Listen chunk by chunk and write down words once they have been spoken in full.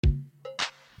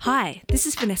Hi, this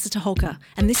is Vanessa Toholka,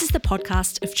 and this is the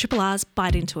podcast of Triple R's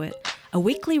Bite Into It, a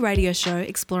weekly radio show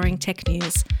exploring tech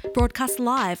news, broadcast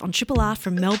live on Triple R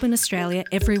from Melbourne, Australia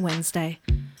every Wednesday.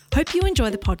 Hope you enjoy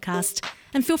the podcast,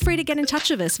 and feel free to get in touch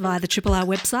with us via the Triple R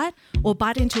website or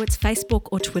Bite Into It's Facebook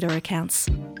or Twitter accounts.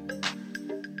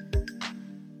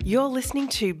 You're listening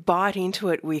to Bite Into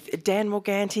It with Dan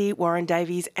Morganti, Warren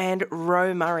Davies and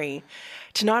Ro Murray.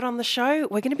 Tonight on the show,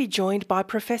 we're going to be joined by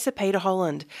Professor Peter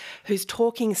Holland, who's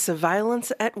talking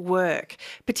surveillance at work,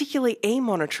 particularly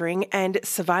e-monitoring and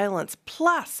surveillance.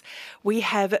 Plus, we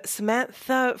have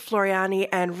Samantha Floriani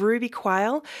and Ruby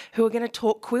Quayle, who are going to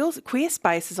talk queer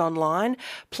spaces online,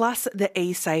 plus the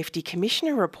eSafety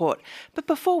Commissioner report. But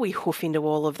before we hoof into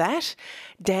all of that,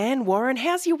 Dan, Warren,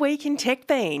 how's your week in tech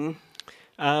been?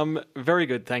 Very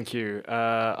good, thank you.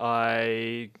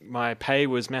 My pay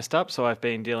was messed up, so I've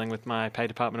been dealing with my pay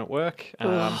department at work.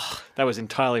 That was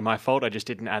entirely my fault. I just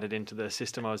didn't add it into the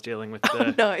system. I was dealing with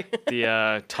the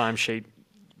timesheet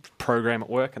program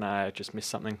at work, and I just missed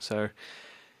something. So,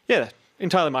 yeah,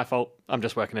 entirely my fault. I'm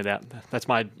just working it out. That's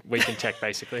my week in tech,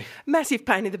 basically. Massive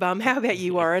pain in the bum. How about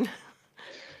you, Warren?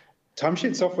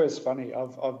 Timesheet software is funny.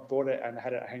 I've bought it and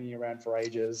had it hanging around for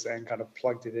ages and kind of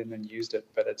plugged it in and used it,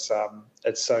 but it's so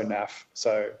naff.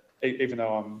 So even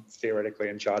though I'm theoretically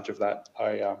in charge of that,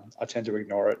 I tend to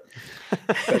ignore it.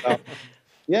 But,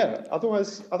 yeah,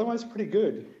 otherwise pretty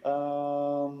good. I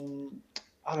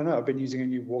don't know. I've been using a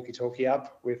new walkie-talkie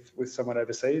app with someone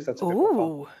overseas. That's a bit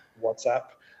more fun. WhatsApp,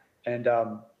 and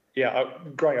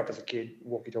growing up as a kid,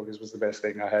 walkie-talkies was the best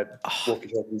thing. I had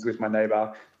walkie-talkies with my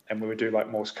neighbour. And we would do like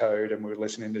Morse code and we would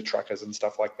listen into truckers and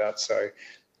stuff like that. So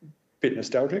bit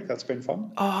nostalgic. That's been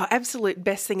fun. Oh, absolute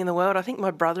best thing in the world. I think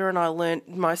my brother and I learnt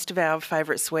most of our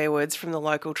favourite swear words from the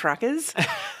local truckers.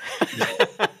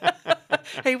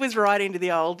 He was right into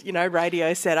the old,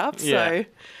 radio setup. So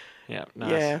yeah,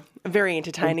 nice. Yeah, very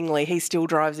entertainingly. He still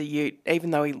drives a ute,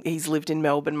 even though he's lived in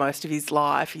Melbourne most of his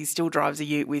life. He still drives a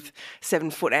ute with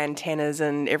 7-foot antennas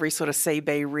and every sort of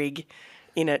CB rig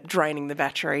in it, draining the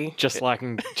battery. Just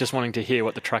wanting to hear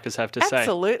what the truckers have to say.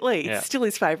 Absolutely. Yeah. It's still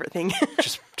his favourite thing.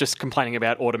 just complaining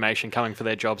about automation coming for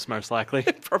their jobs, most likely.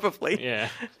 Probably. Yeah.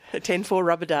 A 10-4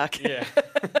 rubber duck. Yeah.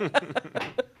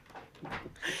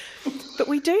 But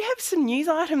we do have some news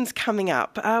items coming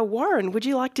up. Warren, would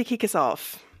you like to kick us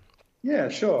off? Yeah,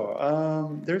 sure.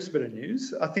 There's a bit of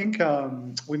news. I think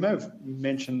we may have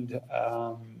mentioned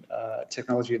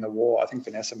technology in the war. I think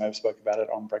Vanessa may have spoke about it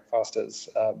on Breakfasters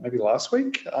maybe last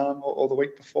week or the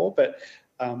week before. But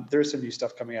there is some new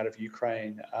stuff coming out of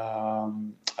Ukraine.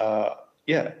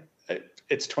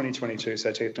 It's 2022,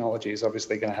 so technology is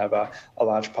obviously going to have a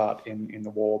large part in the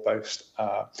war, both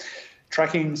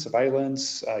tracking,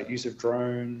 surveillance, use of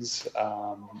drones,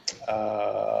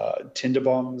 tinder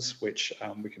bombs, which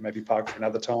we can maybe park for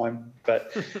another time.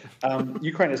 But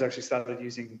Ukraine has actually started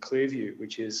using Clearview,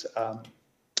 which is,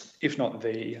 if not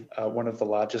the one of the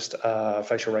largest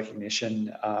facial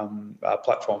recognition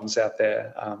platforms out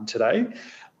there today.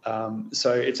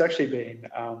 So it's actually been...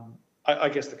 I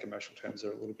guess the commercial terms are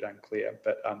a little bit unclear,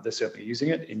 but they're certainly using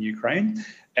it in Ukraine,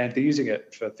 and they're using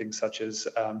it for things such as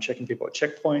checking people at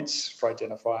checkpoints, for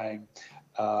identifying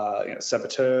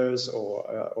saboteurs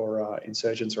or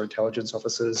insurgents or intelligence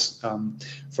officers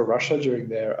for Russia during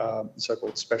their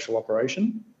so-called special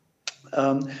operation.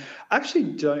 I actually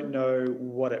don't know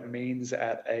what it means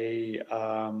at a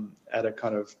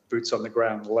kind of boots on the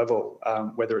ground level,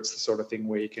 whether it's the sort of thing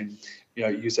where you can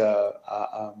use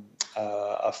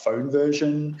a phone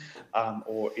version,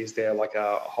 or is there like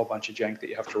a whole bunch of jank that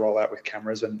you have to roll out with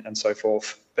cameras and so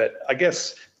forth. But I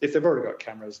guess if they've already got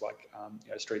cameras like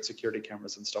street security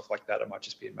cameras and stuff like that, it might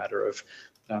just be a matter of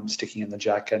sticking in the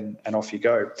jack and off you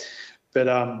go. But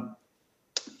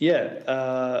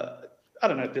I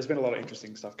don't know. There's been a lot of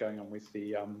interesting stuff going on with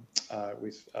the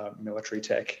military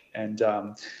tech, and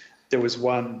there was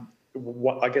one,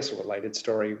 I guess, a related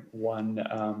story.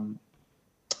 One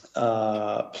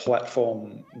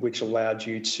platform which allowed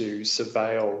you to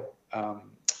surveil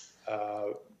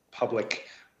public,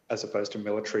 as opposed to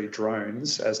military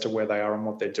drones, as to where they are and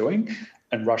what they're doing.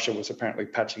 And Russia was apparently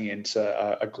patching into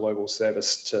a global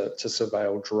service to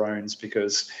surveil drones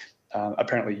because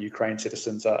apparently Ukraine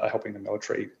citizens are helping the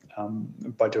military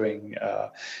by doing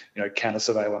counter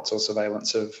surveillance or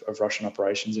surveillance of Russian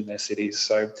operations in their cities.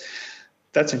 So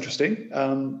that's interesting.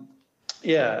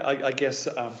 I guess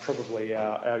probably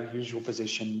our usual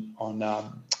position on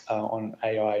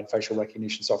AI and facial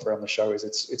recognition software on the show is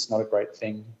it's not a great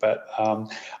thing, but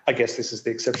I guess this is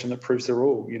the exception that proves the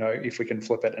rule. If we can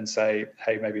flip it and say,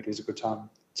 hey, maybe it is a good time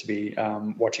to be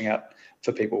watching out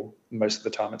for people, most of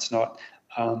the time it's not.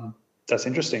 That's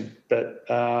interesting, but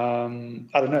I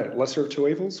don't know. Lesser of two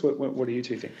evils. What do you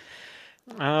two think?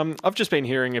 I've just been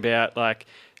hearing about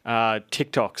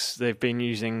TikToks. They've been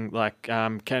using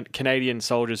Canadian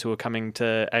soldiers who are coming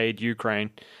to aid Ukraine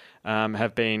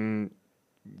have been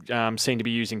seen to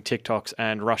be using TikToks,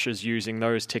 and Russia's using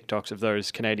those TikToks of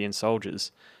those Canadian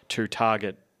soldiers to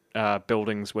target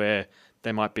buildings where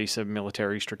there might be some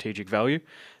military strategic value,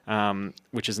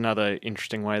 which is another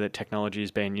interesting way that technology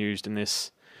is being used in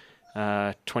this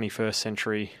 21st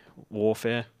century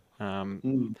warfare.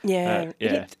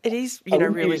 It is. I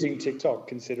wouldn't be using TikTok,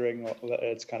 considering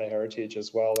its kind of heritage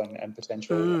as well, and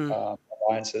potential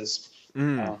alliances.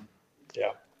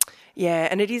 Yeah,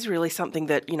 and it is really something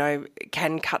that,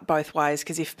 can cut both ways,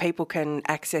 because if people can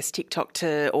access TikTok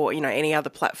or any other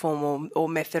platform or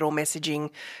method or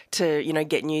messaging to,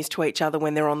 get news to each other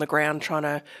when they're on the ground trying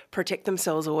to protect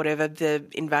themselves or whatever, the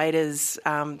invaders,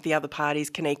 the other parties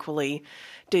can equally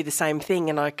do the same thing.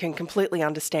 And I can completely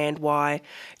understand why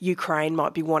Ukraine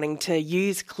might be wanting to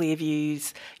use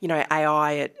Clearview's,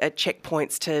 AI at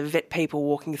checkpoints to vet people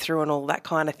walking through and all that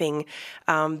kind of thing.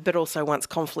 But also once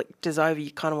conflict is over,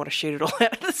 you kind of want to shoot it all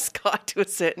out of the sky to a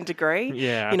certain degree.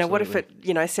 Yeah, absolutely. What if it,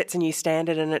 sets a new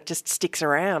standard and it just sticks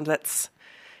around? That's,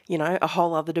 a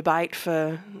whole other debate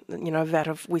for, a vat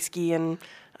of whiskey and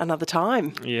another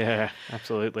time. Yeah,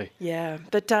 absolutely. Yeah.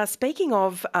 But speaking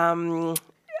of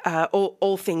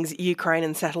all things Ukraine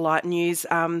and satellite news,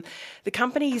 the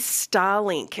company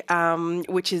Starlink,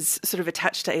 which is sort of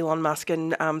attached to Elon Musk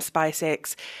and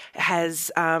SpaceX,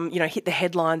 has hit the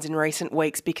headlines in recent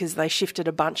weeks because they shifted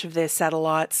a bunch of their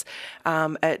satellites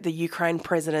at the Ukraine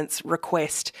president's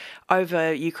request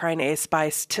over Ukraine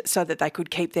airspace so that they could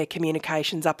keep their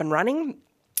communications up and running.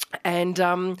 And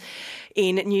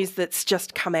in news that's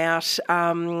just come out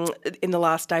in the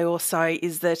last day or so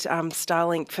is that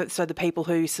Starlink, so the people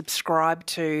who subscribe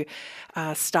to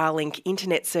Starlink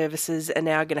internet services are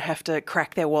now going to have to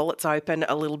crack their wallets open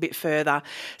a little bit further.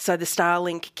 So the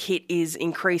Starlink kit is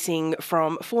increasing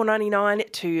from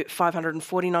 $4.99 to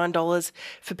 $549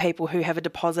 for people who have a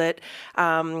deposit,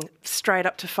 straight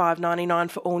up to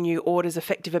 $5.99 for all new orders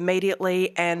effective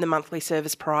immediately, and the monthly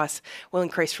service price will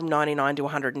increase from $99 to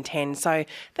 $110. So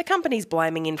the company's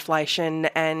blaming inflation,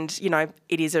 and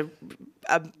it is a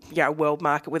world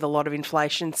market with a lot of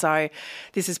inflation. So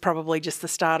this is probably just the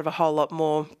start of a whole lot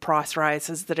more price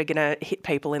raises that are going to hit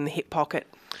people in the hip pocket.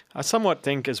 I somewhat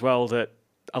think as well that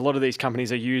a lot of these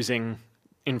companies are using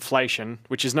inflation,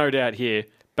 which is no doubt here,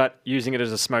 but using it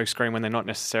as a smokescreen when they're not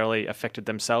necessarily affected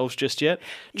themselves just yet,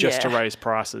 to raise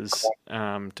prices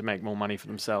to make more money for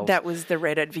themselves. That was the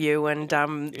Reddit view, and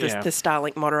the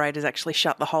Starlink moderators actually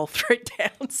shut the whole thread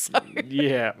down. So.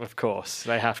 Yeah, of course.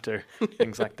 They have to.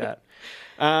 Things like that.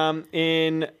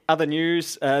 In other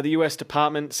news, the US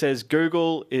Department says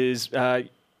Google is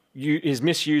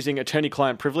misusing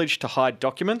attorney-client privilege to hide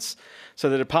documents. So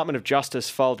the Department of Justice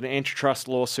filed an antitrust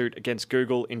lawsuit against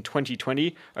Google in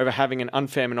 2020 over having an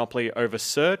unfair monopoly over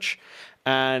search.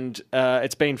 And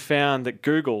it's been found that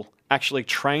Google actually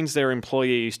trains their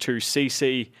employees to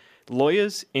CC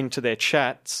lawyers into their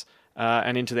chats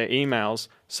and into their emails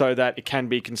so that it can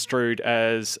be construed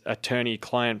as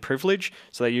attorney-client privilege.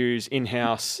 So they use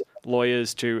in-house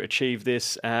lawyers to achieve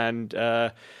this, and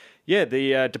the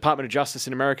Department of Justice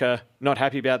in America not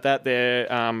happy about that. They're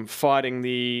fighting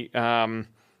the way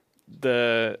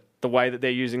that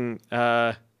they're using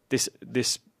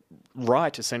this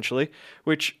right, essentially.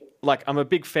 Which, I'm a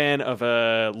big fan of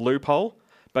a loophole,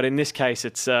 but in this case,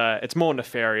 it's more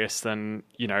nefarious than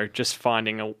just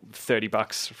finding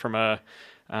 $30 from a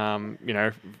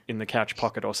in the couch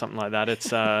pocket or something like that.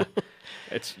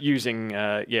 It's using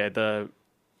the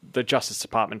Justice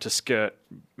Department to skirt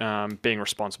being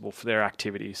responsible for their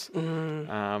activities.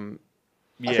 I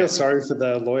feel sorry for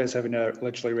the lawyers having to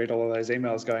literally read all of those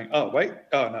emails going, oh, wait,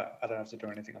 oh, no, I don't have to do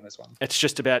anything on this one. It's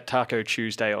just about Taco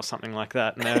Tuesday or something like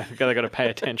that, and they've got to pay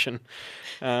attention.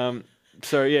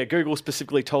 Google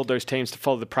specifically told those teams to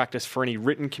follow the practice for any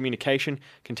written communication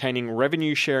containing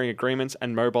revenue sharing agreements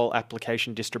and mobile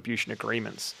application distribution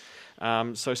agreements.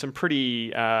 So some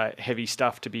pretty heavy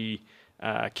stuff to be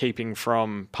keeping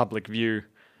from public view.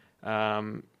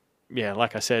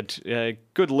 Like I said,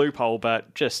 good loophole,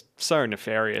 but just so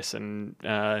nefarious, and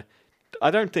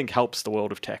I don't think helps the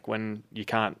world of tech when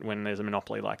there's a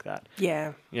monopoly like that.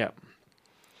 Yeah. Yeah.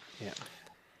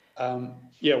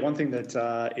 One thing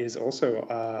that is also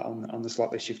on the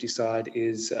slightly shifty side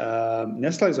is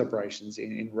Nestle's operations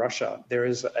in Russia. There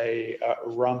is a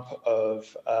rump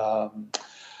of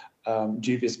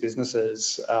dubious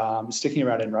businesses sticking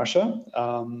around in Russia,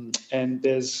 and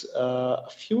there's a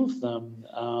few of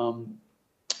them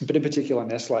But in particular,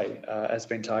 Nestle has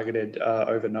been targeted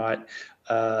overnight.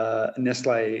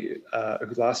 Nestle,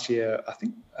 who last year, I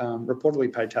think,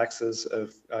 reportedly paid taxes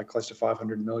of close to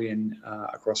 500 million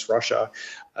across Russia,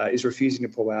 is refusing to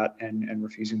pull out and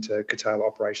refusing to curtail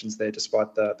operations there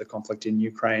despite the conflict in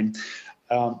Ukraine.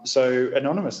 So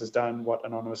Anonymous has done what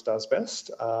Anonymous does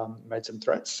best, made some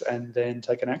threats and then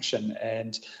taken action.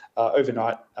 And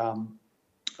overnight,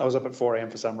 I was up at 4 a.m.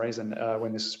 for some reason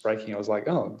when this was breaking. I was like,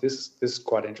 oh, this is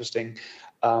quite interesting.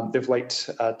 They've leaked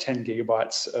 10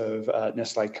 gigabytes of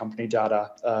Nestle company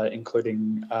data,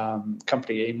 including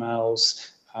company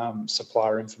emails,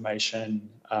 supplier information,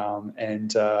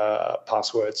 and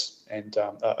passwords, and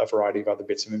a variety of other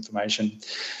bits of information.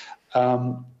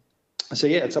 So,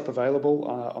 yeah, it's up available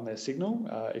on their Signal.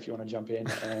 If you want to jump in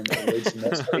and read some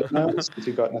Nestle emails, if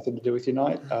you've got nothing to do with your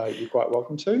night, you're quite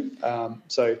welcome to.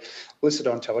 So listed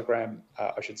on Telegram,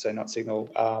 I should say, not Signal,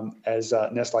 as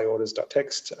Nestle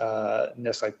orders.txt,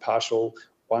 Nestle partial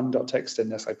 1.txt, and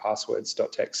Nestle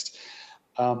passwords.txt.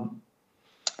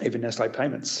 Even Nestle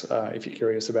payments, if you're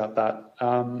curious about that.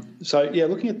 So, yeah,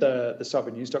 looking at the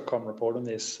cybernews.com report on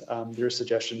this, there are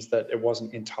suggestions that it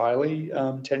wasn't entirely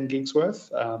 10 gigs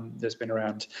worth. There's been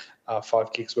around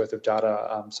 5 gigs worth of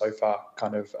data so far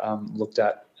kind of looked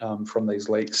at from these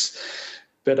leaks.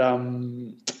 But,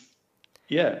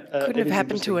 yeah. Couldn't have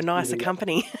happened to a nicer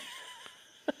company.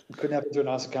 Couldn't happen to a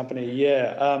nicer company,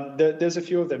 yeah. There's a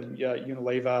few of them,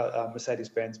 Unilever,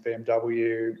 Mercedes-Benz,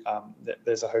 BMW.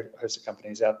 There's a host of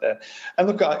companies out there. And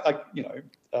look,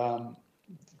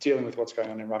 dealing with what's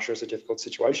going on in Russia is a difficult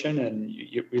situation, and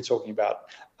you're talking about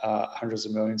hundreds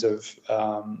of millions of,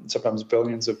 sometimes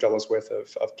billions of dollars worth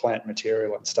of plant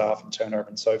material and staff and turnover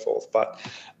and so forth. But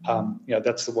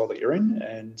that's the world that you're in,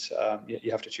 and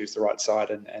you have to choose the right side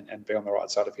and be on the right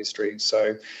side of history.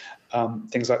 So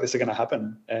things like this are going to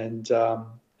happen, and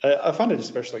I find it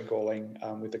especially galling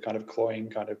with the kind of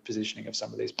cloying kind of positioning of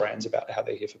some of these brands about how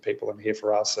they're here for people and here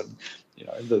for us, and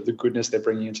the goodness they're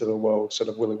bringing into the world, sort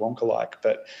of Willy Wonka-like.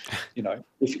 But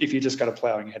if you're just kind of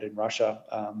ploughing ahead in Russia,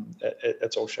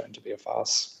 it's all shown to be a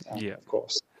farce. Of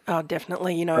course. Oh,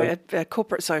 definitely. A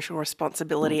corporate social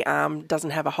responsibility arm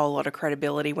doesn't have a whole lot of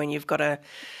credibility when you've got a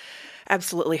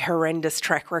absolutely horrendous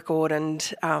track record,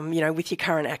 and with your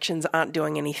current actions aren't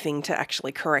doing anything to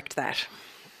actually correct that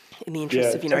in the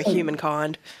interest of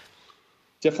humankind.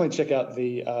 Definitely check out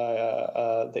the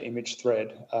image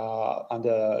thread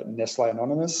under Nestle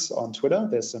Anonymous on Twitter.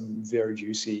 There's some very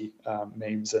juicy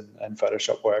memes and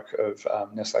Photoshop work of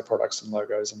Nestle products and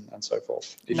logos and so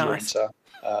forth, if you're into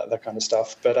that kind of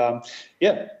stuff. But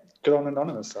good on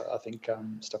Anonymous. I think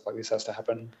stuff like this has to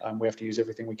happen. We have to use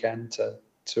everything we can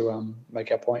to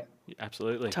make our point.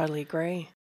 Absolutely. Totally agree.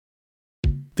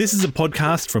 This is a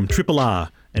podcast from Triple R,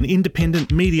 an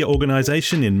independent media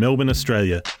organisation in Melbourne,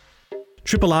 Australia.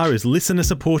 Triple R is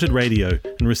listener-supported radio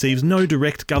and receives no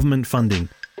direct government funding.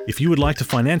 If you would like to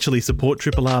financially support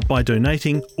Triple R by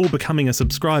donating or becoming a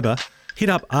subscriber, hit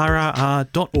up rrr.org.au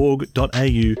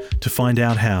to find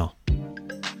out how.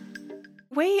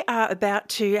 We are about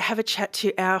to have a chat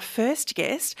to our first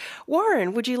guest.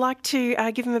 Warren, would you like to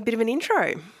give him a bit of an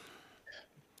intro?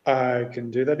 I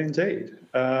can do that indeed.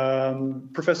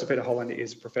 Professor Peter Holland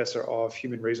is Professor of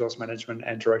Human Resource Management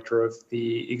and Director of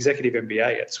the Executive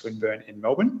MBA at Swinburne in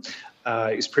Melbourne.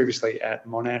 He was previously at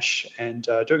Monash and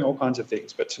doing all kinds of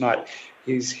things. But tonight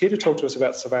he's here to talk to us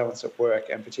about surveillance at work,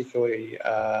 and particularly,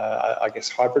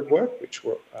 hybrid work, which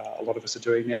a lot of us are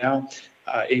doing now,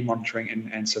 e-monitoring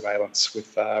and surveillance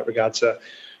with regard to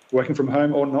working from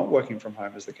home or not working from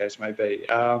home, as the case may be.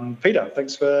 Peter,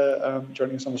 thanks for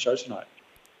joining us on the show tonight.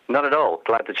 Not at all.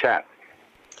 Glad to chat.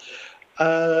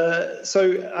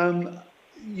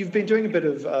 You've been doing a bit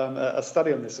of a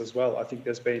study on this as well. I think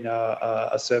there's been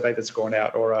a survey that's gone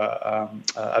out, or a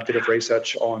bit of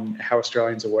research on how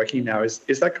Australians are working now. Is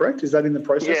that correct? Is that in the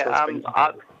process?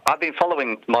 Yeah, I've been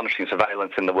following monitoring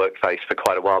surveillance in the workplace for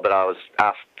quite a while, but I was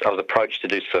approached to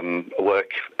do some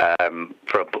work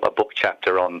for a book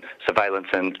chapter on surveillance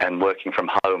and working from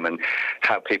home and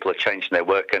how people are changing their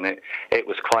work, and it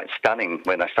was quite stunning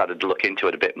when I started to look into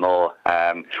it a bit more,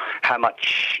 how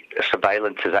much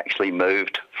surveillance has actually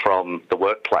moved from the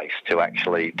workplace to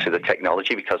the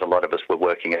technology, because a lot of us were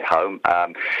working at home.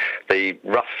 The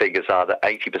rough figures are that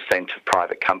 80% of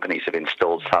private companies have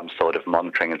installed some sort of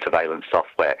monitoring and surveillance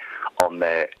software on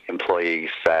their employees'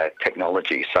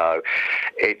 technology. So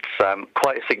it's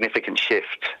quite a significant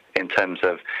shift in terms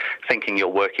of thinking you're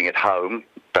working at home,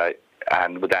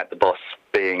 and without the boss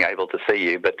being able to see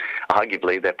you, but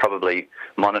arguably they're probably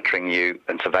monitoring you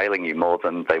and surveilling you more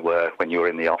than they were when you were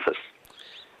in the office.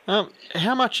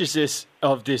 How much is this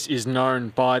is known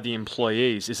by the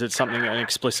employees? Is it something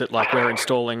explicit, like we're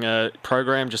installing a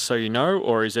program just so you know,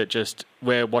 or is it just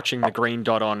we're watching the green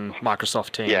dot on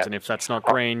Microsoft Teams, and if that's not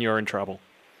green, you're in trouble?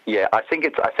 Yeah, I think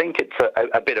it's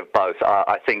a bit of both.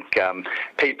 I think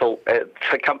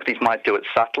companies might do it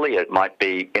subtly. It might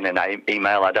be in an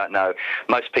email. I don't know.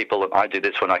 Most people, I do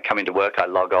this when I come into work. I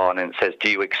log on and it says, "Do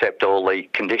you accept all the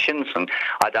conditions?" And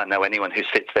I don't know anyone who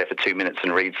sits there for 2 minutes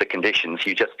and reads the conditions.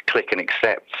 You just click and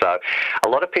accept. So a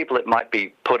lot of people, it might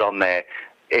be put on there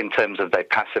in terms of they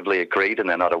passively agreed and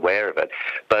they're not aware of it.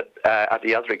 But at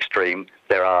the other extreme,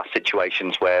 there are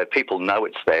situations where people know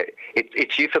it's there.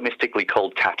 It's euphemistically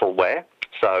called tattleware.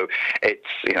 So it's,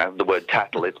 the word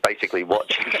tattle, it's basically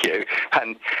watching you.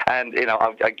 And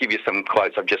I'll give you some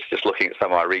quotes. I'm just looking at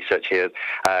some of my research here.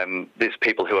 There's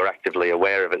people who are actively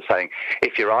aware of it saying,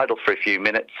 if you're idle for a few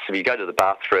minutes, if you go to the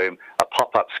bathroom, a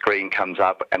pop-up screen comes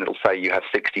up and it'll say you have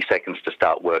 60 seconds to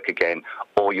start work again,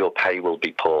 or your pay will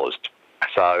be paused.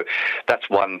 So that's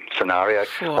one scenario.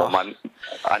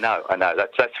 I know.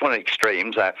 That's one of the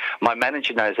extremes. My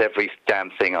manager knows every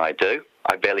damn thing I do.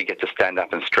 I barely get to stand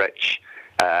up and stretch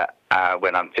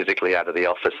when I'm physically out of the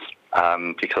office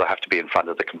because I have to be in front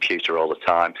of the computer all the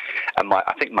time. And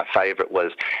I think my favourite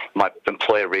was my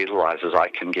employer realises I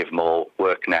can give more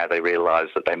work now. They realise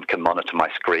that they can monitor my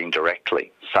screen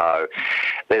directly. So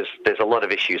there's a lot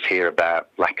of issues here about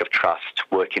lack of trust,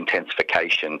 work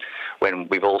intensification, when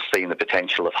we've all seen the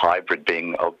potential of hybrid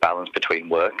being a balance between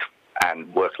work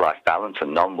and work-life balance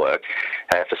and non-work.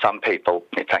 For some people,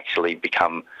 it's actually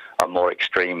become a more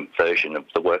extreme version of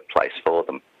the workplace for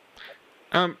them.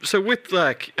 So with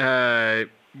the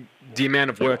amount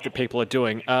of work that people are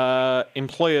doing,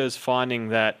 employers finding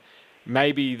that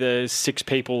maybe the 6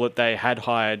 people that they had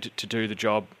hired to do the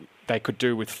job, they could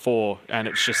do with 4, and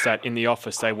it's just that in the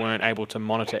office they weren't able to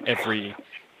monitor every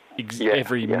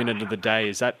minute of the day.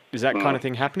 Is that kind of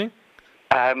thing happening?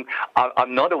 I'm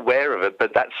not aware of it,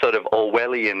 but that sort of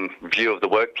Orwellian view of the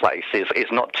workplace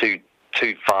is not too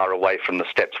far away from the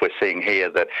steps we're seeing here.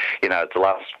 That the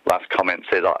last comment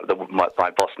said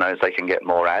my boss knows they can get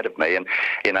more out of me, and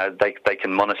they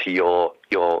can monitor your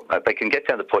they can get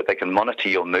down to the point they can monitor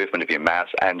your movement of your mouse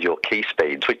and your key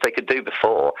speeds, which they could do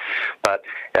before, but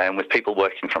with people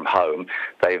working from home,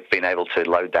 they've been able to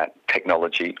load that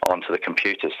technology onto the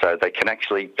computers, so they can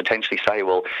actually potentially say,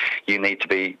 well, you need to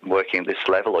be working at this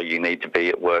level, or you need to be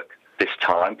at work this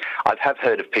time. I have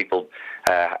heard of people,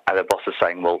 their bosses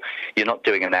saying, well, you're not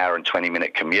doing an hour and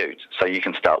 20-minute commute, so you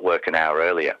can start work an hour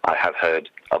earlier. I have heard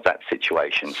of that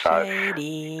situation. So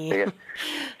yeah,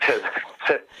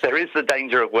 there is the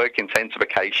danger of work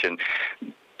intensification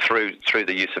through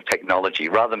the use of technology,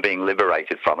 rather than being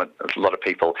liberated from it. A lot of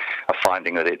people are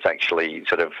finding that it's actually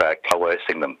sort of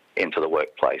coercing them into the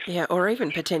workplace. Yeah, or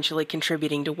even potentially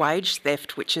contributing to wage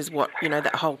theft, which is what,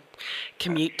 that whole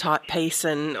commute type piece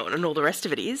and all the rest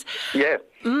of it is. Yeah.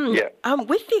 Yeah.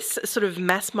 With this sort of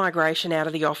mass migration out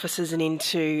of the offices and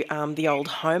into the old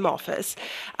home office,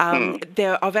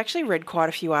 I've actually read quite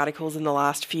a few articles in the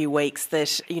last few weeks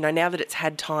that, now that it's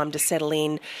had time to settle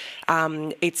in,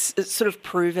 it's sort of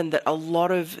proven that a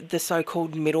lot of the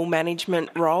so-called middle management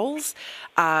roles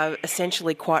are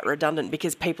essentially quite redundant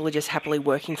because people are just happily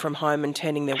working from home and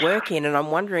turning their work in. And I'm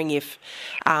wondering if,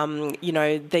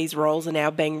 these roles are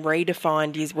now being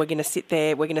redefined as we're going to sit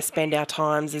there, we're going to spend our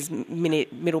times as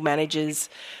middle managers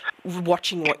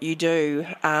watching what you do,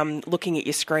 looking at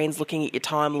your screens, looking at your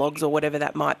time logs or whatever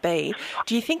that might be.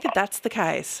 Do you think that that's the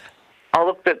case? Oh,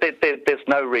 look, there's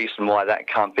no reason why that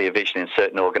can't be a vision in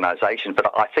certain organisations, but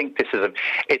I think this is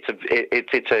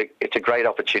it's a great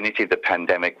opportunity. The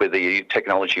pandemic, with the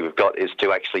technology we've got, is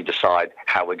to actually decide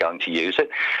how we're going to use it.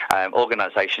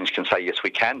 Organisations can say, yes,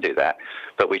 we can do that,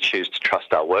 but we choose to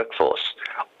trust our workforce.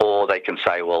 Or they can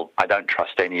say, well, I don't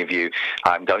trust any of you.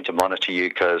 I'm going to monitor you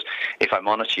because if I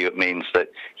monitor you, it means that,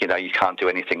 you can't do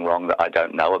anything wrong that I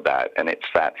don't know about. And it's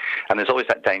that. And there's always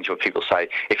that danger where people say,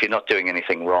 if you're not doing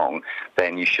anything wrong,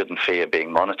 then you shouldn't fear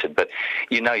being monitored. But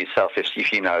you know yourself,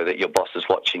 if you know that your boss is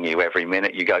watching you every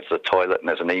minute, you go to the toilet and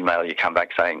there's an email, you come back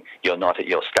saying you're not at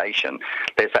your station,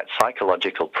 there's that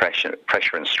psychological pressure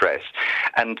and stress.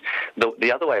 And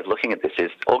the other way of looking at this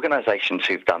is organisations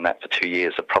who've done that for 2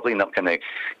 years are probably not going to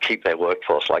keep their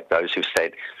workforce like those who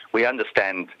said, we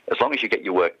understand as long as you get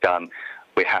your work done,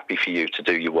 we're happy for you to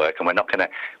do your work, and we're not going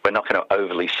to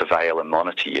overly surveil and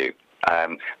monitor you.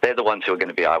 They're the ones who are going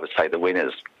to be, I would say, the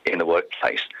winners in the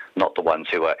workplace, not the ones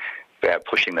who are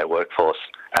pushing their workforce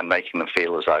and making them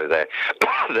feel as though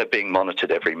they're being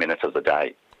monitored every minute of the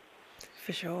day.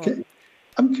 For sure.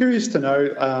 I'm curious to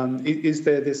know, is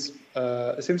there this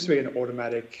it seems to be an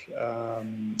automatic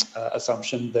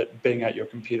assumption that being at your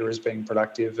computer is being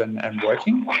productive and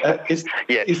working. Is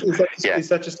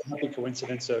that just a happy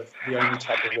coincidence of the only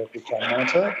type of work we can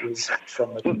monitor is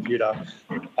from the computer?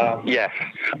 I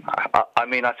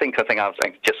think I was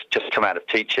just come out of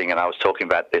teaching, and I was talking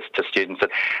about this to students, that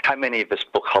how many of us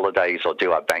book holidays or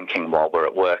do our banking while we're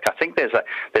at work. I think there's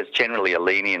generally a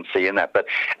leniency in that, but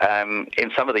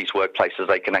in some of these workplaces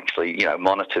they can actually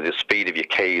monitor the speed of your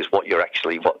keys, what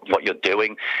you're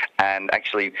doing, and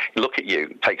actually look at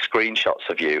you, take screenshots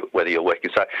of you, whether you're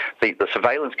working. So the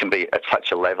surveillance can be at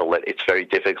such a level that it's very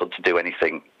difficult to do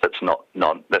anything that's not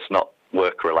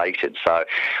work related. So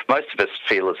most of us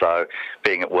feel as though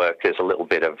being at work there's a little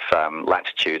bit of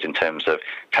latitude in terms of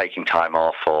taking time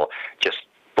off or just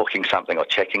booking something or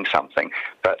checking something.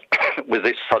 But with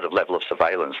this sort of level of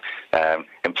surveillance,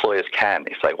 employers can,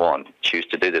 if they want, choose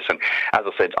to do this. And as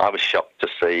I said, I was shocked to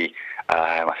see,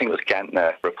 I think it was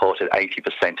Gantner reported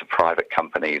 80% of private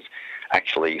companies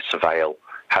actually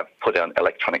have put on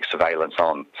electronic surveillance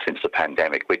on since the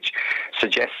pandemic, which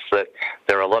suggests that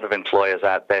there are a lot of employers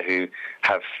out there who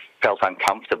have felt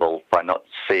uncomfortable by not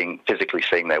physically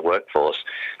seeing their workforce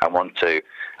and want to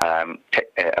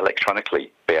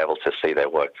electronically be able to see their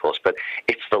workforce. But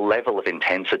it's the level of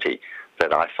intensity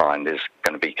that I find is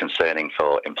going to be concerning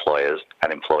for employers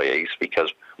and employees,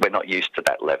 because we're not used to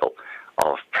that level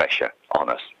of pressure on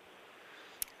us.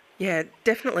 Yeah,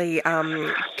 definitely.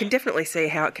 Can definitely see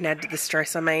how it can add to the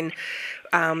stress. I mean,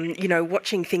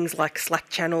 watching things like Slack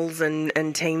channels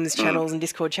and Teams channels and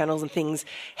Discord channels and things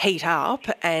heat up,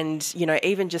 and,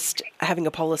 even just having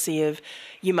a policy of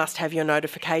you must have your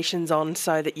notifications on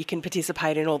so that you can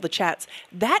participate in all the chats.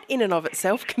 That in and of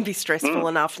itself can be stressful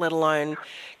enough, let alone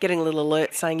getting a little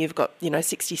alert saying you've got,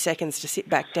 60 seconds to sit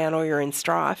back down or you're in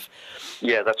strife.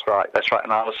 Yeah, that's right.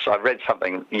 And I read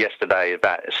something yesterday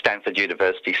about a Stanford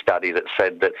University study that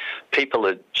said that people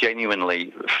are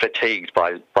genuinely fatigued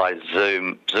by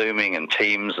Zooming and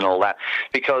Teams and all that,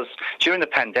 because during the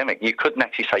pandemic you couldn't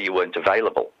actually say you weren't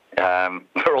available.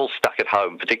 We're all stuck at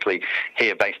home, particularly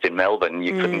here based in Melbourne.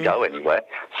 You couldn't go anywhere.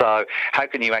 So how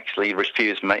can you actually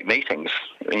refuse meetings?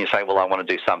 And you say, well, I want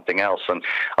to do something else. And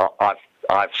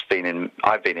I've been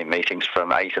in meetings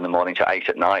from 8 in the morning to 8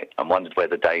 at night and wondered where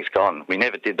the day's gone. We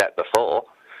never did that before.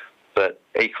 But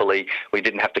equally, we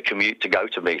didn't have to commute to go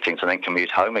to meetings and then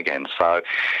commute home again. So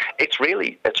it's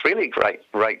really a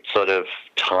great sort of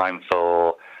time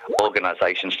for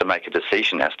organisations to make a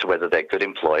decision as to whether they're good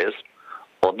employers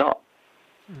or not.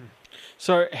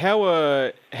 So how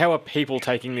are people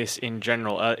taking this in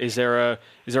general? Is there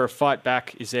a fight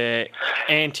back? Is there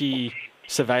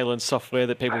anti-surveillance software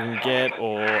that people can get,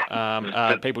 or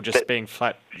are people just being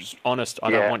flat honest?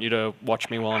 I don't want you to watch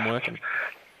me while I'm working.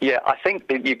 Yeah, I think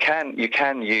that you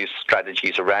can use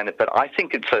strategies around it, but I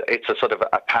think it's a sort of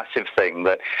a passive thing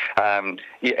that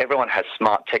everyone has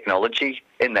smart technology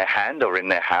in their hand or in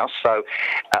their house, so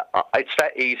it's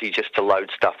that easy just to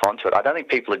load stuff onto it. I don't think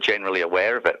people are generally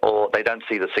aware of it, or they don't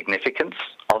see the significance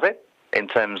of it in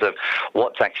terms of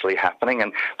what's actually happening,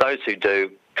 and those who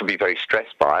do can be very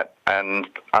stressed by it and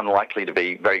unlikely to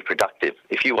be very productive.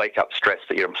 If you wake up stressed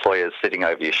that your employer's sitting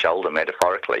over your shoulder,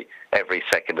 metaphorically, every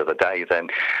second of the day, then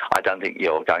I don't think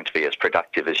you're going to be as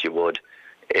productive as you would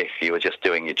if you were just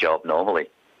doing your job normally.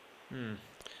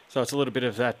 So it's a little bit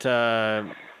of that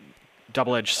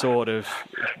double-edged sword of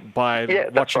by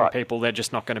watching people, they're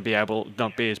just not going to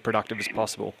not be as productive as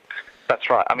possible. That's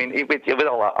right. I mean,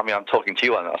 I'm talking to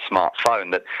you on a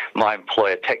smartphone that my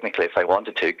employer, technically, if they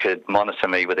wanted to, could monitor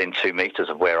me within 2 metres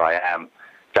of where I am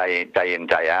day in,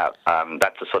 day out.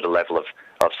 That's the sort of level of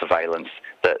surveillance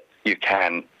that you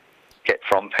can get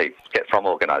from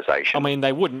organisations. I mean,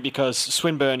 they wouldn't, because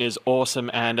Swinburne is awesome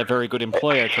and a very good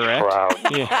employer, correct? Wow.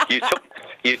 Yeah.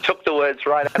 You took the words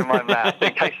right out of my mouth.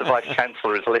 In case the Vice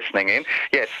Chancellor is listening in,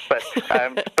 yes, but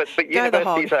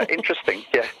universities are interesting.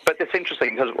 Yeah, but it's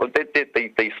interesting because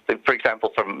for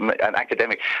example, from an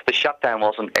academic, the shutdown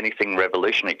wasn't anything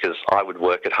revolutionary, because I would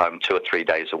work at home 2 or 3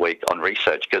 days a week on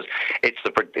research, because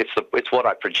it's what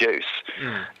I produce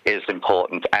is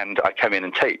important, and I come in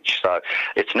and teach. So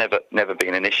it's never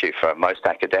been an issue for most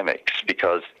academics,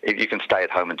 because if you can stay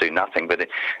at home and do nothing, but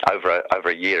over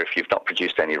a year, if you've not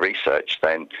produced any research,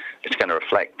 then it's going to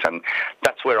reflect, and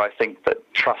that's where I think that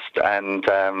trust and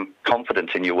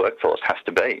confidence in your workforce has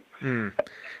to be.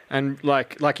 And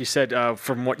like you said,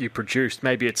 from what you produced,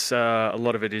 maybe it's a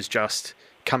lot of it is just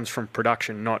comes from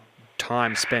production, not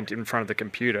time spent in front of the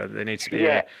computer. There needs to be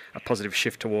a positive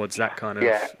shift towards that kind of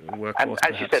workforce.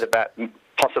 And as you said about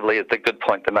possibly the good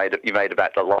point you made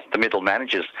about the middle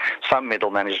managers. Some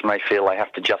middle managers may feel they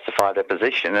have to justify their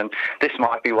position, and this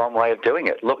might be one way of doing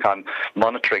it. Look, I'm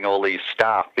monitoring all these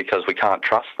staff because we can't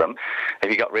trust them.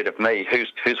 If you got rid of me,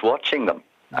 who's watching them?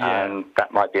 Yeah. And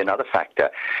that might be another factor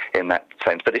in that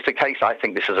sense. But it's a case, I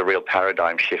think this is a real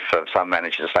paradigm shift for some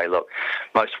managers to say, look,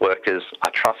 most workers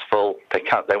are trustful,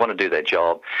 they want to do their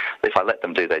job. If I let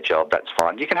them do their job, that's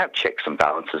fine. You can have checks and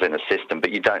balances in a system,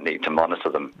 but you don't need to monitor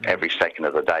them every second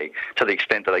of the day to the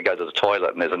extent that they go to the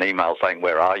toilet and there's an email saying,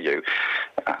 where are you?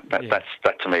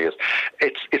 That to me is,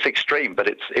 it's extreme, but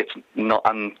it's not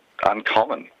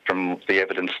uncommon from the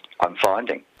evidence I'm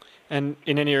finding. And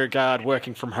in any regard,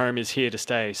 working from home is here to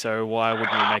stay, so why wouldn't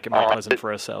we make it more pleasant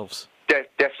for ourselves?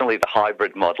 Definitely the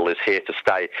hybrid model is here to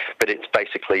stay, but it's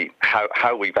basically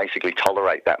how we basically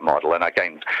tolerate that model. And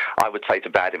again, I would say to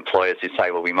bad employers who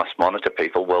say, well, we must monitor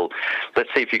people, well, let's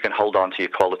see if you can hold on to your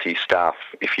quality staff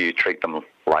if you treat them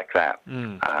like that.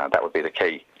 That would be the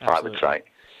key, Absolutely.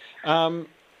 I would say.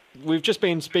 We've just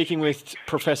been speaking with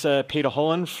Professor Peter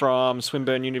Holland from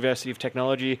Swinburne University of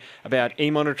Technology about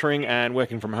e-monitoring and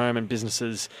working from home and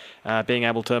businesses being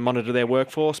able to monitor their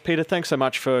workforce. Peter, thanks so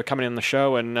much for coming on the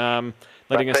show and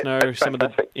letting us know some of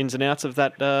the ins and outs of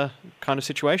that kind of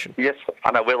situation. Yes,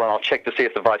 and I will, and I'll check to see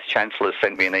if the Vice-Chancellor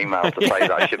sent me an email to say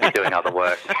that I should be doing other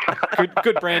work.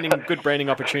 Good branding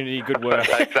opportunity, good work.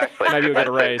 Exactly. Maybe you'll get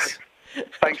a raise.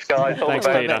 Thanks, guys. Thanks,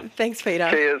 Peter. Thanks, Peter.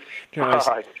 Cheers.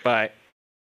 Bye. Bye.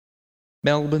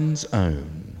 Melbourne's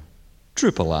own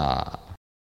Triple R.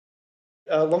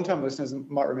 Long-time listeners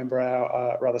might remember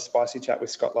our rather spicy chat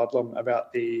with Scott Ludlam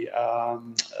about the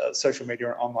Social Media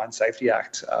and Online Safety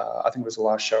Act. I think it was the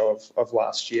last show of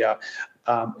last year.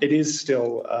 It is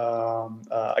still,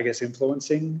 I guess,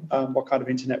 influencing what kind of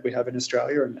internet we have in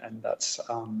Australia, and that's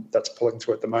pulling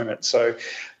through at the moment. So,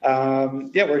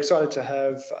 we're excited to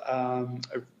have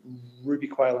Ruby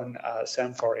Quayle and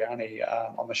Sam Foriani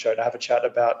on the show to have a chat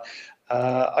about,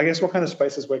 I guess, what kind of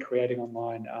spaces we're creating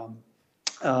online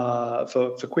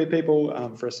for queer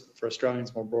people, for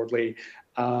Australians more broadly.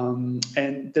 And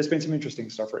there's been some interesting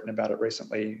stuff written about it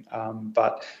recently,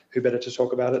 but who better to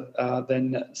talk about it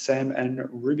than Sam and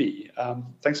Ruby.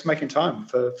 Thanks for making time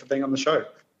for being on the show.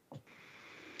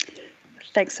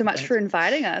 Thanks so much for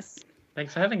inviting us.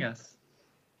 Thanks for having us.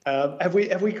 Have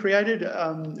we created,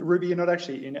 Ruby, you're not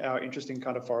actually in our interesting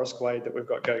kind of forest glade that we've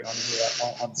got going on here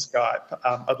on Skype.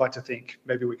 I'd like to think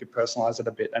maybe we could personalise it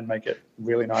a bit and make it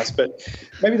really nice, but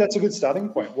maybe that's a good starting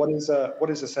point. What is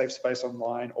a safe space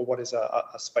online, or what is a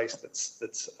space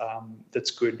that's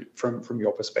good from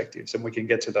your perspectives? And we can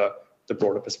get to the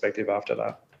broader perspective after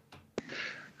that.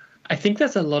 I think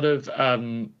there's a lot of,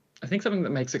 I think something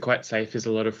that makes it quite safe is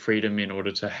a lot of freedom in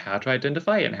order to how to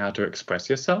identify and how to express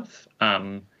yourself.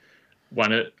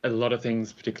 A lot of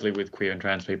things, particularly with queer and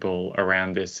trans people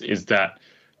around this, is that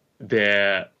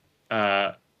they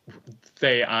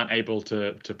aren't able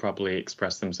to properly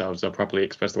express themselves or properly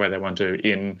express the way they want to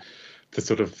in the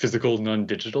sort of physical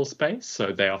non-digital space.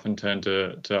 So they often turn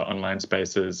to online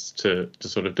spaces to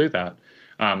sort of do that.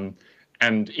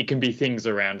 And it can be things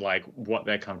around like what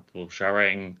they're comfortable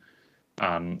showing,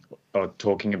 or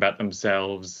talking about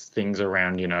themselves, things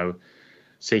around,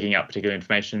 seeking out particular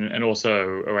information, and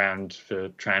also around for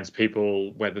trans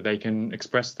people, whether they can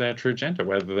express their true gender,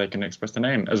 whether they can express their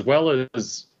name, as well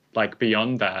as like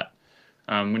beyond that.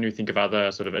 When you think of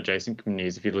other sort of adjacent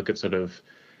communities, if you look at sort of,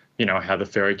 how the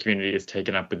furry community is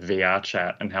taken up with VR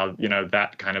chat and how,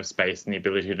 that kind of space and the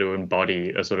ability to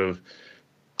embody a sort of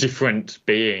different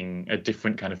being, a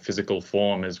different kind of physical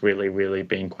form is really, really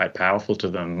being quite powerful to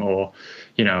them. Or,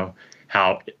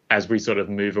 how as we sort of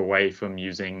move away from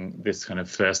using this kind of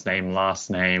first name, last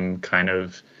name kind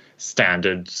of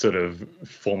standard sort of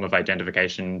form of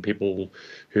identification, people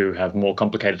who have more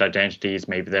complicated identities,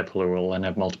 maybe they're plural and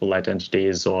have multiple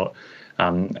identities, or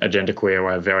a genderqueer,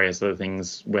 or various other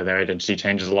things where their identity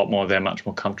changes a lot more, they're much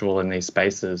more comfortable in these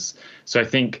spaces. So I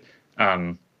think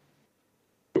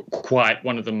quite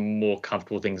one of the more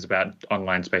comfortable things about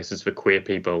online spaces for queer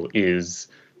people is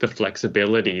the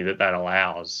flexibility that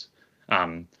allows.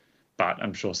 But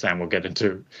I'm sure Sam will get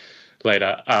into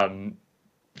later.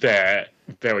 They're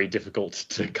very difficult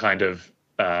to kind of.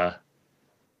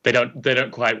 They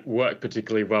don't quite work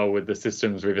particularly well with the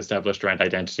systems we've established around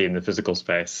identity in the physical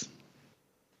space.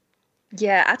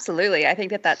 Yeah, absolutely. I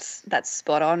think that's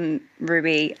spot on,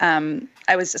 Ruby.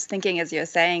 I was just thinking, as you're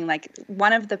saying, like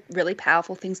one of the really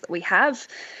powerful things that we have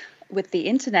with the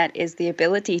internet is the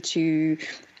ability to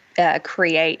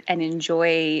create and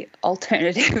enjoy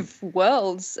alternative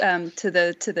worlds to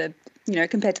the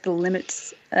compared to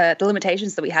the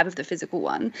limitations that we have of the physical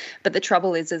one. But the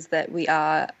trouble is that we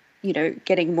are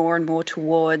getting more and more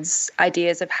towards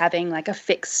ideas of having like a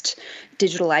fixed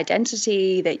digital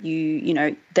identity that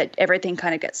that everything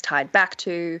kind of gets tied back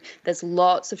to. There's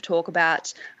lots of talk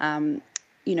about,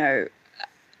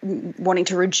 wanting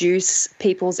to reduce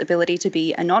people's ability to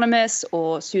be anonymous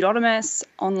or pseudonymous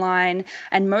online.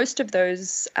 And most of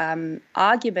those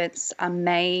arguments are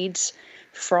made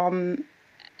from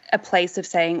a place of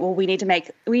saying, well, we need to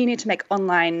make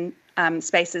online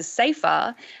spaces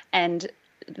safer, and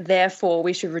therefore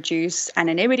we should reduce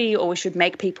anonymity, or we should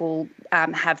make people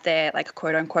have their like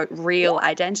quote unquote real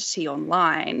identity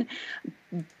online.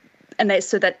 And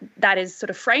so that is sort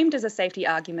of framed as a safety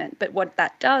argument. But what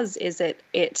that does is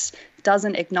it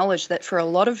doesn't acknowledge that for a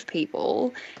lot of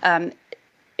people,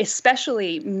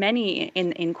 especially many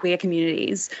in queer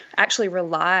communities, actually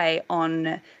rely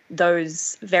on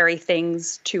those very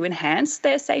things to enhance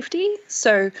their safety.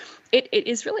 So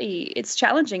it's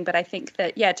challenging, but I think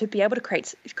that, to be able to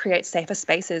create safer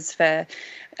spaces for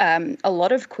a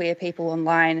lot of queer people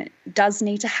online does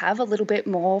need to have a little bit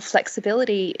more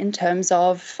flexibility in terms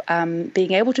of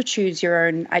being able to choose your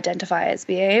own identifiers,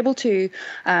 being able to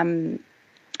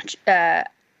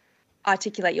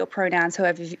articulate your pronouns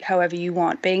however you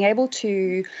want, being able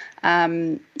to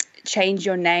change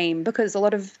your name, because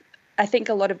I think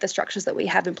a lot of the structures that we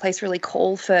have in place really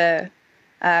call for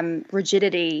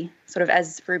rigidity, sort of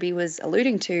as Ruby was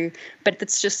alluding to, but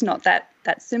it's just not that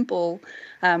simple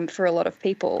for a lot of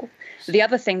people. The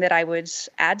other thing that I would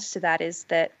add to that is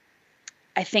that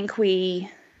I think we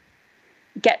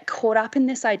get caught up in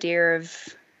this idea of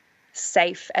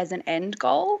safe as an end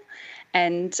goal.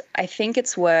 And I think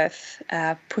it's worth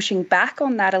pushing back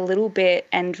on that a little bit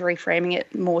and reframing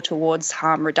it more towards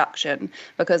harm reduction,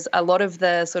 because a lot of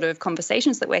the sort of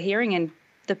conversations that we're hearing in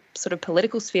the sort of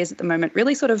political spheres at the moment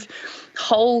really sort of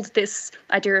hold this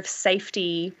idea of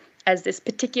safety as this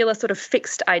particular sort of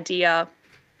fixed idea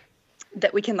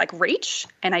that we can like reach.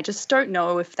 And I just don't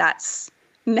know if that's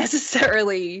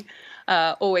necessarily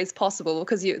always possible,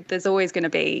 because there's always going to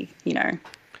be,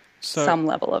 some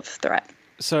level of threat.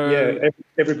 So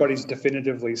everybody's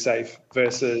definitively safe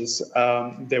versus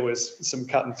there was some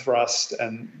cut and thrust,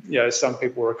 and some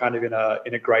people were kind of in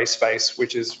a grey space,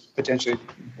 which is potentially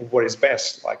what is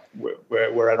best. Like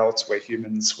we're adults, we're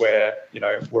humans,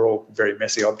 we're all very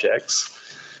messy objects.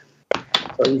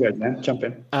 So you go, man, jump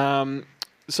in.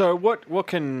 So what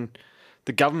can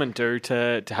the government do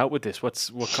to help with this?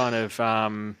 What kind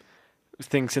of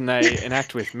things can they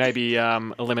enact with? Maybe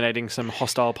eliminating some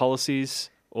hostile policies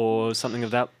or something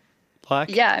of that like?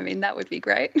 Yeah, I mean, that would be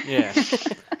great. Yeah.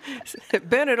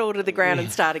 Burn it all to the ground and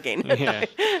start again. Yeah.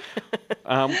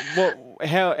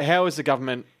 How is the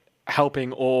government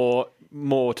helping, or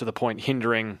more to the point,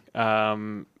 hindering,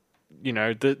 the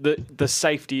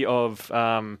safety of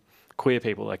queer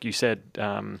people? Like you said,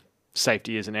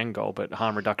 safety is an end goal, but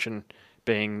harm reduction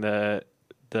being the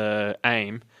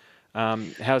aim.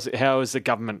 How is the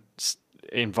government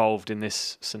involved in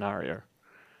this scenario?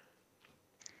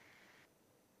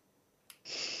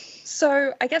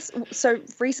 So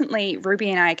recently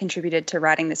Ruby and I contributed to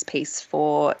writing this piece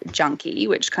for Junkee,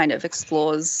 which kind of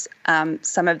explores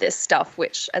some of this stuff,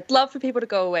 which I'd love for people to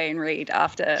go away and read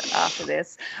after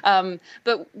this.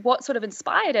 But what sort of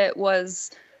inspired it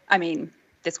was,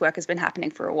 this work has been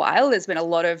happening for a while. There's been a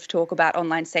lot of talk about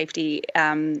online safety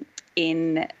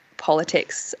in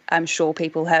politics. I'm sure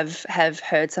people have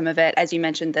heard some of it. As you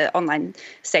mentioned, the Online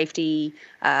Safety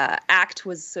Act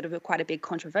was sort of quite a big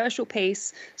controversial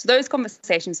piece. So those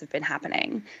conversations have been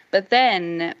happening. But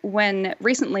then when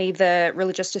recently the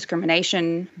religious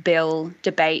discrimination bill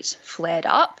debate flared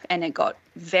up and it got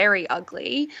very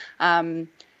ugly, for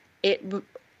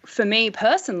me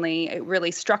personally, it really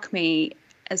struck me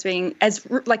as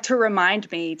to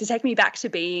remind me, to take me back to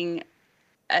being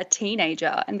a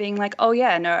teenager and being like, oh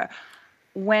yeah, no,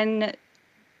 when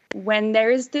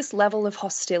there is this level of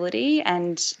hostility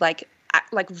and like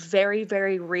very,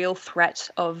 very real threat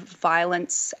of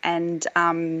violence and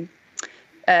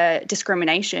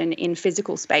discrimination in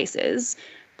physical spaces,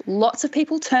 lots of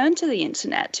people turn to the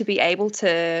internet to be able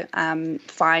to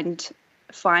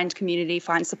find community,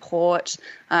 find support,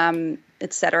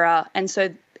 etc. And so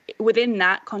within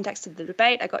that context of the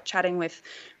debate, I got chatting with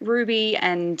Ruby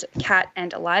and Kat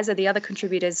and Eliza, the other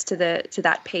contributors to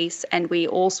that piece, and we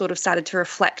all sort of started to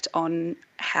reflect on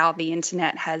how the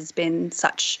internet has played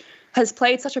such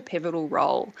a pivotal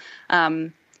role.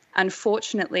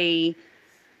 Unfortunately,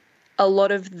 a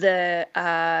lot of the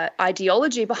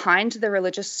ideology behind the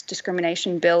religious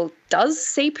discrimination bill does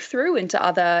seep through into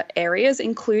other areas,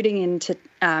 including into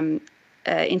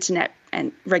internet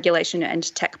and regulation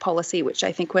and tech policy, which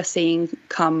I think we're seeing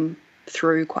come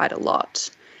through quite a lot.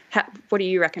 What do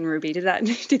you reckon, Ruby? Do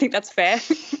you think that's fair?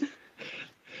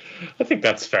 I think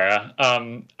that's fair.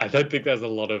 I don't think there's a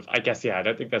lot of, I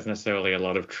don't think there's necessarily a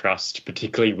lot of trust,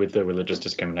 particularly with the religious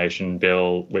discrimination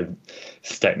bill, with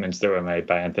statements that were made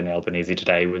by Anthony Albanese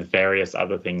today, with various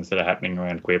other things that are happening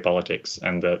around queer politics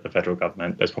and the federal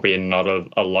government. There's probably not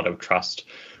a lot of trust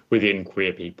within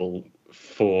queer people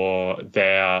for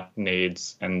their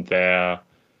needs and their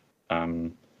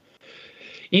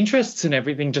interests and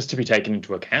everything just to be taken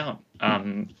into account.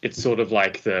 It's sort of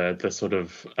like the sort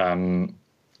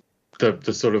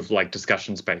of like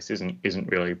discussion space isn't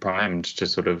really primed to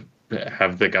sort of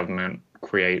have the government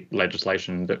create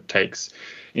legislation that takes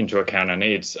into account our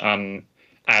needs.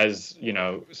 As you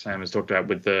know, Sam has talked about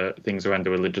with the things around the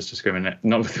religious discrimination,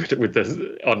 not with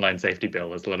the online safety bill.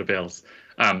 There's a lot of bills.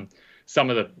 Some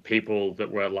of the people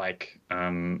that were like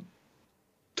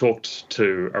talked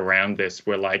to around this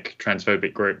were like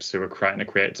transphobic groups who were trying to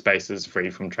create spaces free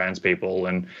from trans people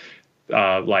and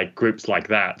like groups like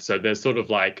that. So there's sort of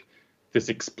like this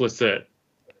explicit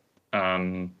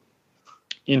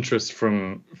interest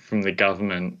from the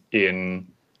government in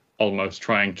almost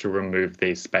trying to remove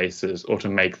these spaces or to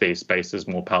make these spaces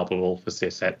more palpable for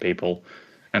cishet people.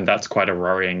 And that's quite a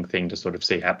worrying thing to sort of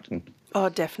see happen. Oh,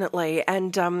 definitely.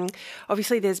 And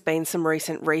obviously there's been some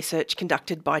recent research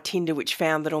conducted by Tinder which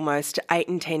found that almost 8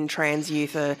 in 10 trans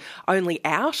youth are only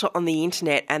out on the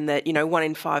internet, and that, 1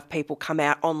 in 5 people come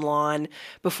out online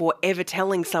before ever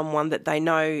telling someone that they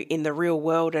know in the real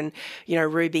world. And,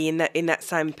 Ruby, in that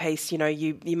same piece,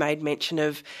 you made mention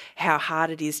of how hard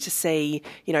it is to see,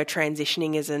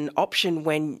 transitioning as an option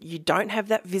when you don't have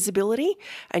that visibility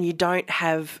and you don't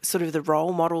have sort of the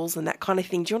role models and that kind of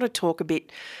thing. Do you want to talk a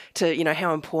bit to,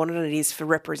 how important it is for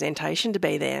representation to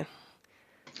be there?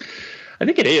 I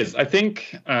think it is. I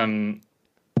think,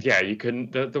 you can,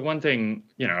 the one thing,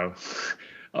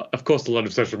 of course, a lot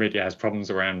of social media has problems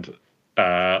around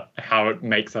how it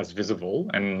makes us visible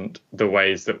and the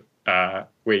ways that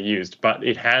we're used, but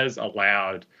it has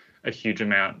allowed a huge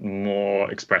amount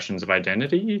more expressions of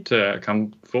identity to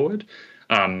come forward.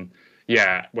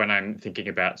 When I'm thinking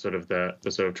about sort of the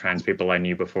sort of trans people I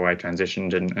knew before I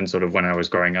transitioned and sort of when I was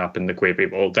growing up, and the queer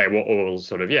people, they were all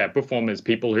sort of, performers,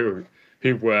 people who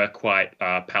were quite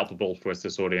palpable for a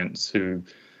cis audience, who,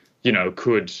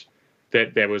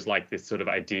 there was like this sort of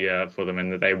idea for them,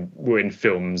 and that they were in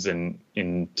films and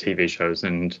in TV shows,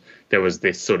 and there was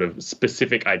this sort of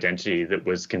specific identity that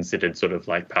was considered sort of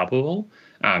like palpable,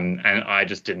 and I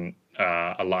just didn't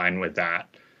align with that.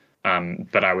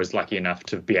 But I was lucky enough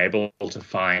to be able to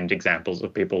find examples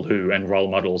of people and role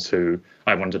models who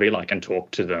I wanted to be like, and talk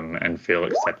to them and feel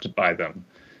accepted by them.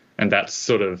 And that's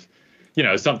sort of,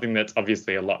 something that's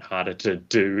obviously a lot harder to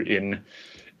do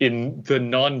in the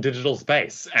non-digital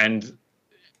space. And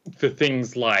for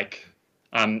things like,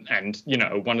 one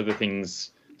of the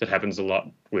things that happens a lot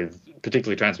with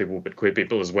particularly trans people, but queer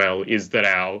people as well, is that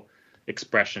our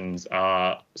expressions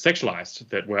are sexualized,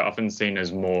 that we're often seen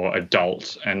as more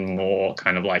adult and more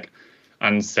kind of like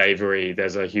unsavory.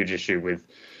 There's a huge issue with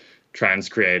trans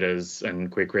creators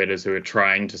and queer creators who are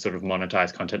trying to sort of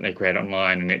monetize content they create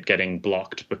online, and it getting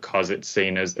blocked because it's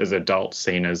seen as adult,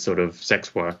 seen as sort of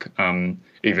sex work,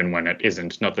 even when it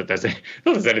isn't. Not that there's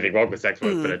anything wrong with sex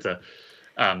work, but it's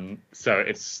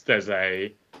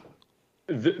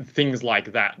things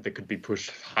like that could be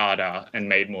pushed harder and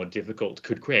made more difficult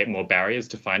could create more barriers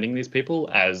to finding these people,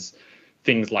 as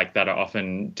things like that are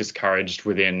often discouraged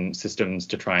within systems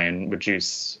to try and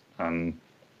reduce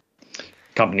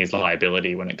companies'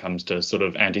 liability when it comes to sort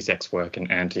of anti-sex work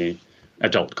and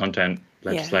anti-adult content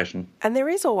legislation. Yeah. And there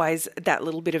is always that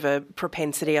little bit of a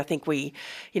propensity. I think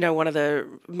one of the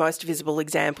most visible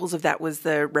examples of that was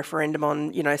the referendum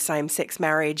on, same-sex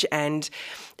marriage, and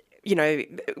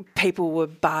people were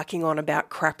barking on about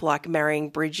crap like marrying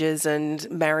bridges and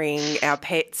marrying our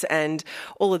pets and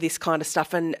all of this kind of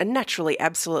stuff. And naturally,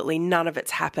 absolutely none of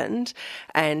it's happened.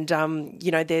 And,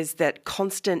 there's that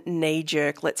constant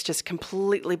knee-jerk, let's just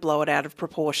completely blow it out of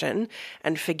proportion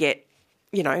and forget,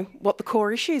 what the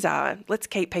core issues are. Let's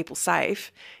keep people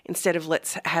safe instead of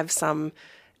let's have some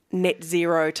net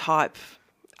zero type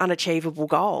unachievable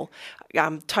goal.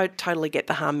 Totally get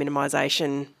the harm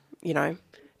minimisation,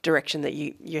 direction that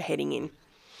you're heading in.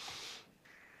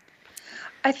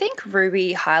 I think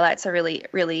Ruby highlights a really,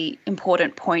 really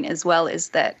important point as well, is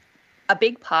that a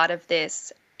big part of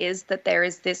this is that there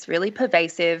is this really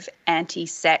pervasive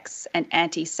anti-sex and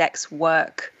anti-sex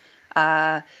work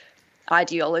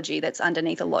ideology that's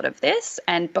underneath a lot of this.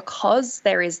 And because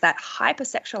there is that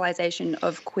hypersexualization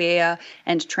of queer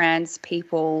and trans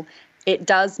people, it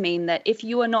does mean that if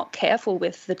you are not careful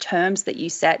with the terms that you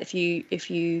set, if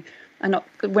you not,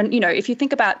 when, if you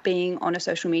think about being on a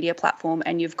social media platform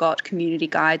and you've got community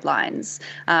guidelines,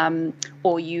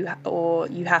 or you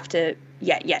have to,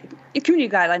 community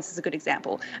guidelines is a good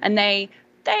example. And they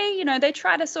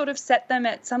try to sort of set them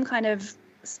at some kind of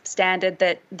standard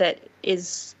that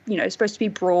is, supposed to be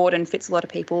broad and fits a lot of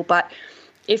people. But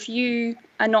if you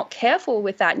are not careful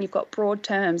with that and you've got broad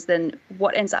terms, then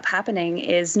what ends up happening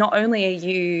is not only are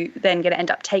you then going to end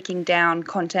up taking down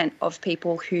content of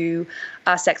people who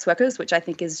are sex workers, which I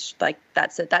think is like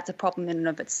that's a problem in and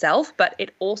of itself, but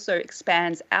it also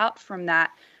expands out from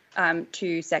that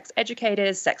to sex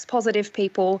educators, sex positive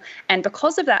people. And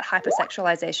because of that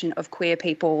hypersexualization of queer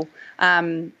people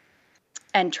and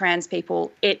trans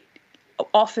people, it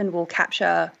often will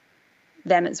capture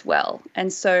them as well.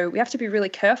 And so we have to be really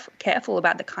careful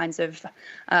about the kinds of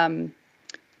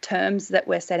terms that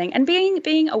we're setting, and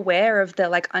being aware of the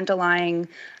like underlying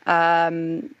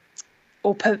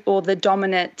or the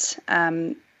dominant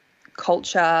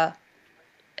culture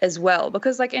as well,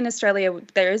 because like in Australia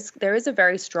there is a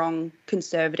very strong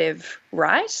conservative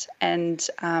right, and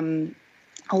a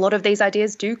lot of these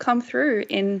ideas do come through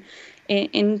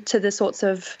into the sorts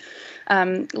of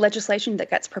legislation that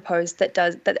gets proposed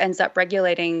that ends up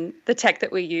regulating the tech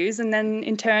that we use, and then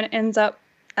in turn ends up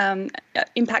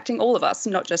impacting all of us,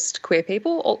 not just queer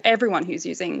people. Everyone who's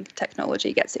using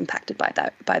technology gets impacted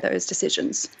by those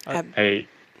decisions.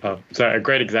 So a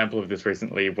great example of this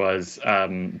recently was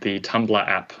the Tumblr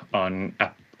app on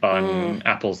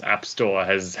Apple's App Store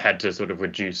has had to sort of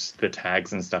reduce the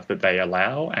tags and stuff that they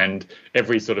allow, and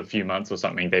every sort of few months or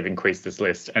something they've increased this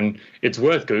list, and it's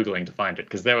worth Googling to find it,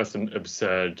 because there are some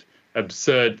absurd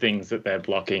things that they're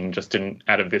blocking just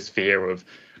out of this fear of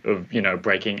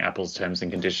breaking Apple's terms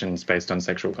and conditions based on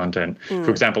sexual content.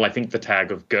 For example, I think the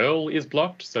tag of girl is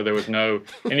blocked, so there was no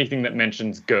anything that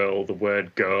mentions girl, the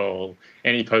word girl,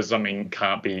 any post something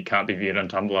can't be viewed on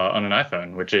Tumblr on an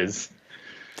iPhone, which is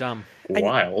dumb.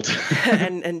 Wild.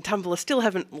 And Tumblr still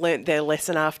haven't learnt their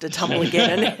lesson after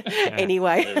Tumblegeddon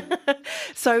anyway.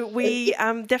 So we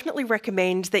definitely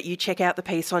recommend that you check out the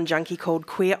piece on Junkee called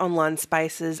Queer Online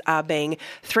Spaces Are Being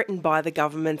Threatened by the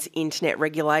Government's Internet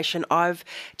Regulation. I've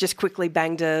just quickly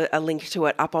banged a link to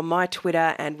it up on my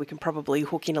Twitter, and we can probably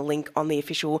hook in a link on the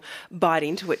official Bite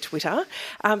Into It Twitter.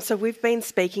 So we've been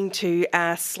speaking to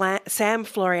Sam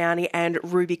Floriani and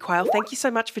Ruby Quayle. Thank you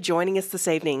so much for joining us this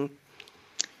evening.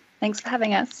 Thanks for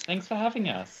having us. Thanks for having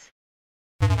us.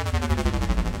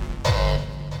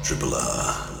 Triple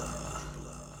R.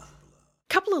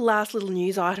 Couple of last little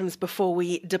news items before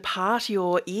we depart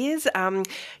your ears.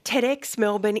 TEDx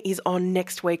Melbourne is on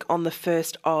next week on the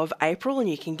 1st of April, and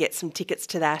you can get some tickets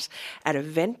to that at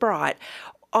Eventbrite.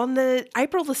 On the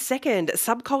April the 2nd,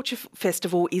 Subculture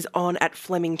Festival is on at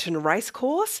Flemington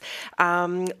Racecourse.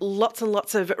 Lots and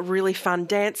lots of really fun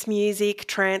dance music,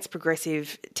 trance,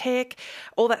 progressive tech,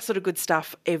 all that sort of good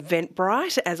stuff.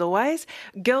 Eventbrite, as always.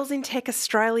 Girls in Tech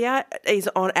Australia is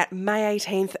on at May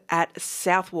 18th at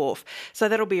South Wharf. So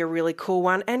that'll be a really cool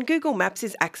one. And Google Maps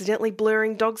is accidentally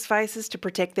blurring dogs' faces to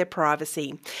protect their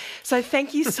privacy. So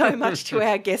thank you so much to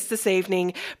our guests this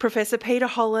evening, Professor Peter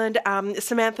Holland,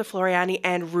 Samantha Floriani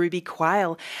and Ruby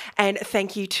Quayle. And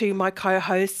thank you to my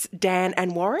co-hosts Dan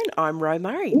and Warren. I'm Ro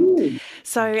Murray.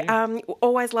 So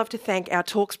always love to thank our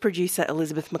Talks producer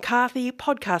Elizabeth McCarthy,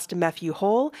 podcaster Matthew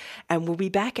Hall, and we'll be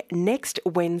back next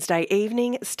Wednesday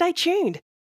evening. Stay tuned.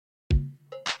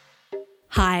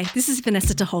 Hi, this is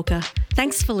Vanessa Taholka.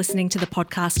 Thanks for listening to the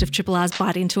podcast of Triple R's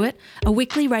Bite Into It, a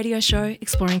weekly radio show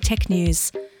exploring tech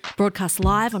news, broadcast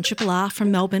live on Triple R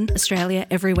from Melbourne, Australia,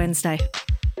 every Wednesday.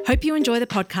 Hope you enjoy the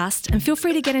podcast, and feel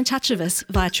free to get in touch with us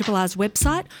via Triple R's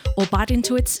website or Bite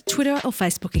Into It's Twitter or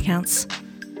Facebook accounts.